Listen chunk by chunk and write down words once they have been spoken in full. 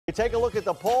Take a look at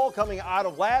the poll coming out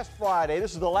of last Friday.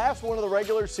 This is the last one of the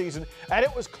regular season, and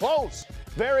it was close,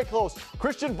 very close.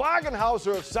 Christian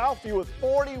Wagenhauser of Southview with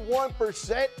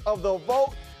 41% of the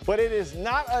vote, but it is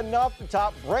not enough to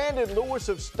top Brandon Lewis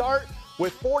of Start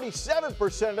with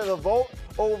 47% of the vote.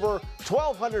 Over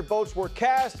 1,200 votes were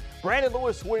cast. Brandon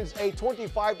Lewis wins a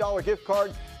 $25 gift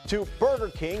card to Burger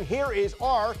King. Here is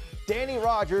our Danny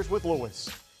Rogers with Lewis.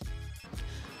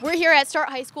 We're here at Start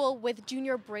High School with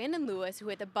junior Brandon Lewis, who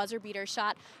hit the buzzer beater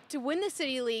shot to win the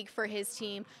City League for his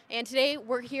team. And today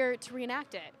we're here to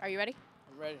reenact it. Are you ready?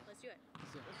 I'm ready. Let's do it.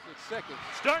 6 seconds.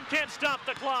 Start can't stop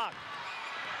the clock.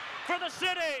 For the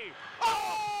City.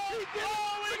 Oh! He gets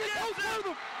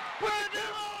it! Brandon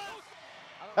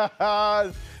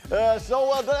Lewis!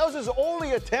 That was his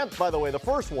only attempt, by the way, the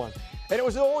first one. And it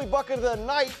was the only bucket of the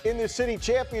night in the city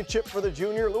championship for the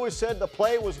junior. Lewis said the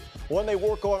play was one they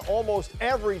work on almost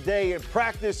every day in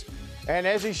practice. And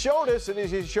as he showed us, and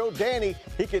as he showed Danny,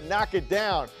 he could knock it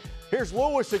down. Here's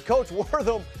Lewis and Coach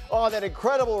Wortham on that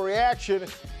incredible reaction.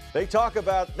 They talk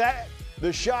about that,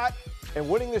 the shot, and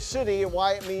winning the city and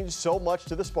why it means so much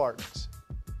to the Spartans.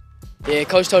 Yeah,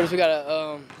 Coach told us we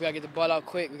gotta get the ball out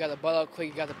quick. We got the ball out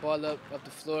quick. He got the ball up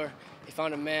the floor. He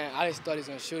found a man. I just thought he was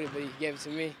gonna shoot it, but he gave it to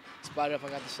me. Spotted up. I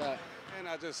got the shot. And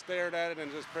I just stared at it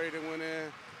and just prayed it went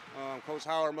in. Coach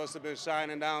Howard must have been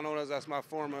shining down on us. That's my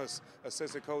former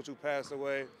assistant coach who passed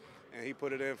away, and he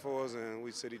put it in for us, and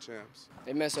we city champs.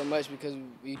 It meant so much because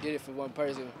we did it for one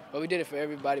person, but we did it for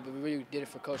everybody. But we really did it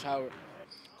for Coach Howard.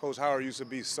 Coach Howard used to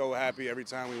be so happy every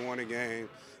time we won a game,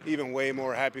 even way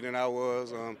more happy than I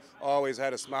was. Always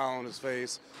had a smile on his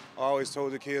face. Always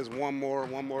told the kids one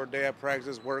more day at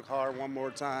practice, work hard one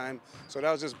more time. So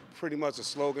that was just pretty much a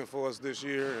slogan for us this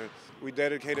year. And we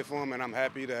dedicated for him, and I'm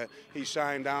happy that he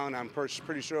shined down. I'm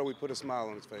pretty sure we put a smile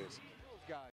on his face.